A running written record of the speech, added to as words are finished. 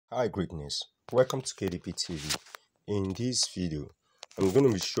Hi greatness, welcome to KDP TV. In this video, I'm going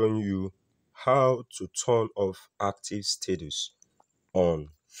to be showing you how to turn off active status on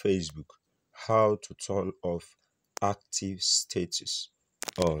Facebook. How to turn off active status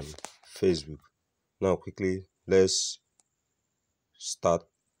on Facebook. Now quickly, let's start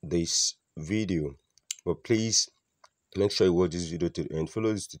this video. But please make sure you watch this video to the end.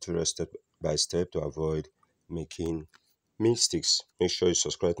 Follow this tutorial step by step to avoid making mistakes. Make sure you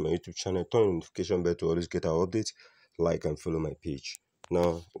subscribe to my YouTube channel, turn on notification bell to always get our updates, like and follow my page.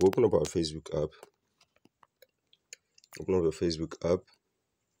 Now open up our Facebook app. Open up your Facebook app.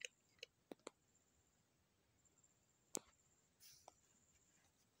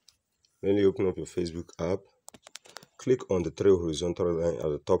 When you open up your Facebook app, click on the three horizontal line at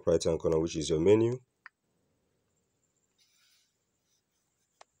the top right hand corner, which is your menu.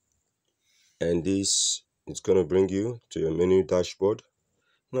 And this is going to bring you to your menu dashboard.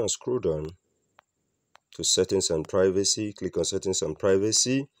 Now scroll down to settings and privacy. Click on settings and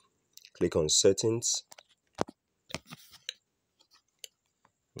privacy. Click on settings.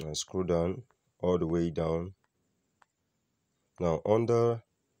 Now scroll down all the way down. Now under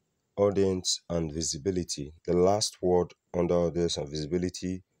audience and visibility, the last word under audience and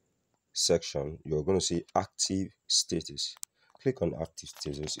visibility section, you're going to see active status. Click on active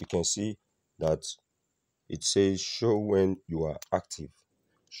status. You can see that it says show when you are active.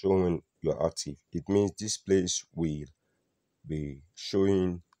 Show when you are active. It means this place will be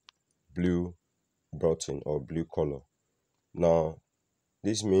showing blue button or blue color. Now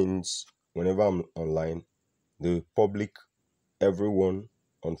this means whenever I'm online, the public, everyone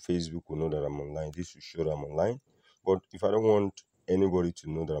on Facebook will know that I'm online. This will show that I'm online. But if I don't want anybody to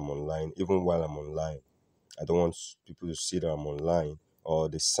know that I'm online, even while I'm online, I don't want people to see that I'm online, or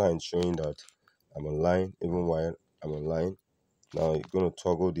the sign showing that I'm online even while I'm online. Now you're going to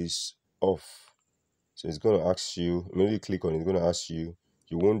toggle this off. So it's going to ask you, immediately click on it, it's going to ask you,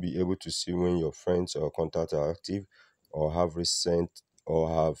 you won't be able to see when your friends or contacts are active or have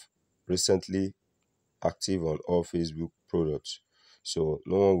recently active on all Facebook products. So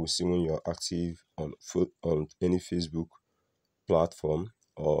no one will see when you're active on any Facebook platform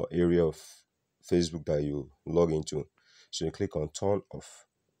or area of Facebook that you log into. So you click on turn off.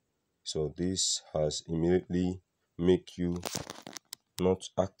 So this has immediately make you not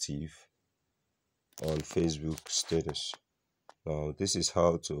active on Facebook status. Now this is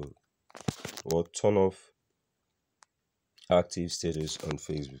how to turn off active status on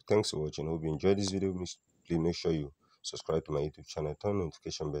Facebook. Thanks for watching. Hope you enjoyed this video. Please make sure you subscribe to my YouTube channel, turn on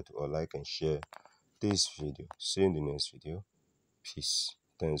notification bell, or like and share this video. See you in the next video. Peace.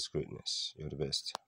 Thanks, greatness. You're the best.